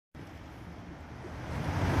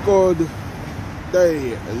Good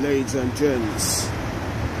day, ladies and gents.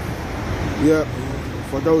 Yep,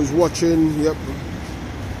 for those watching, yep,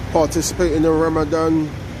 participating in Ramadan,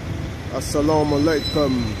 Assalamu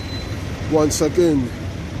alaikum. Once again,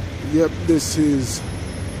 yep, this is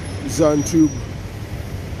Zantube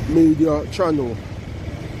Media Channel.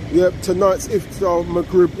 Yep, tonight's iftar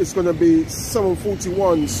Maghrib is going to be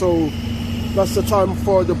 7:41, so that's the time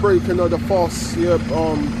for the breaking of the fast. Yep,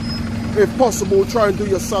 if possible, try and do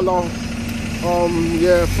your salah.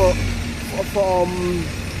 Yeah, for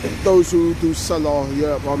those who do salah,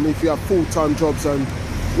 yeah, if you have full-time jobs and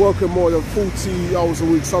working more than 40 hours a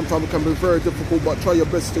week, sometimes it can be very difficult, but try your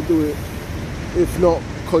best to do it. If not,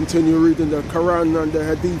 continue reading the Quran and the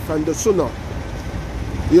Hadith and the Sunnah.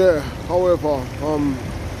 Yeah, however,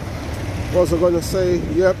 what was I going to say?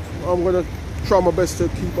 Yep, I'm going to try my best to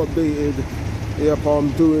keep updated. Yep,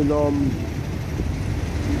 I'm doing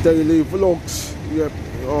daily vlogs. Yep,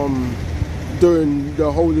 during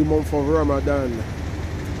the holy month of Ramadan.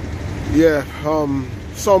 Yeah,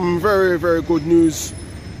 some very good news.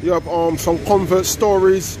 Yep, some convert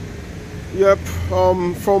stories. Yep,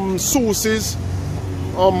 from sources.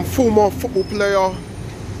 Former football player,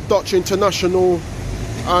 Dutch international,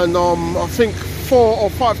 and I think 4 or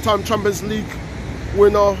 5-time Champions League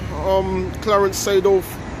winner, Clarence Seedorf,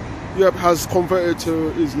 yep, has converted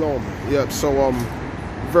to Islam. Yep, so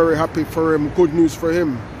very happy for him. Good news for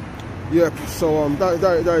him. Yep, so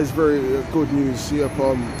that is very good news. Yep,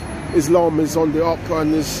 Islam is on the up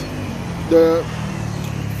and is the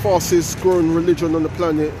fastest growing religion on the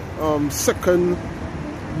planet. Second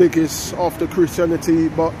biggest after Christianity,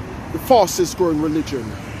 but the fastest growing religion.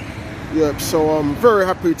 Yep, so I'm very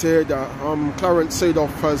happy to hear that Clarence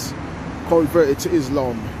Seedorf has converted to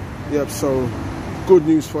Islam. Yep, so good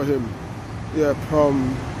news for him. Yep,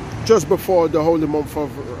 just before the holy month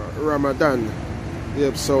of Ramadan.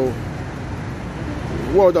 Yep, so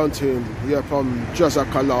well done to him. Yep,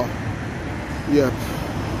 Jazakallah. Yep,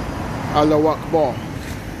 Allahu Akbar.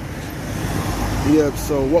 Yep,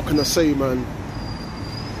 so what can I say, man?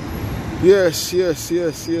 Yes.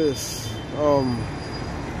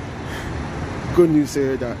 Good news to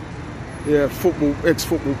hear that. Yeah,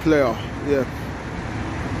 ex-football player. Yeah.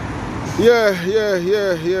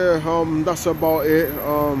 That's about it.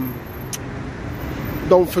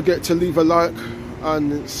 Don't forget to leave a like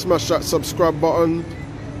and smash that subscribe button.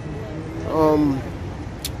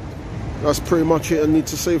 That's pretty much it I need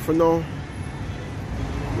to say for now.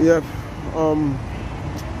 Yep.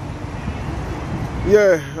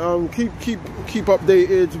 Keep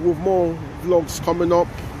updated with more vlogs coming up.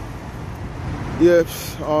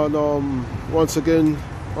 Yes, and once again,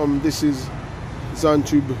 this is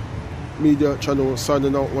Zantube Media Channel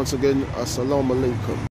signing out once again. Assalamu alaikum.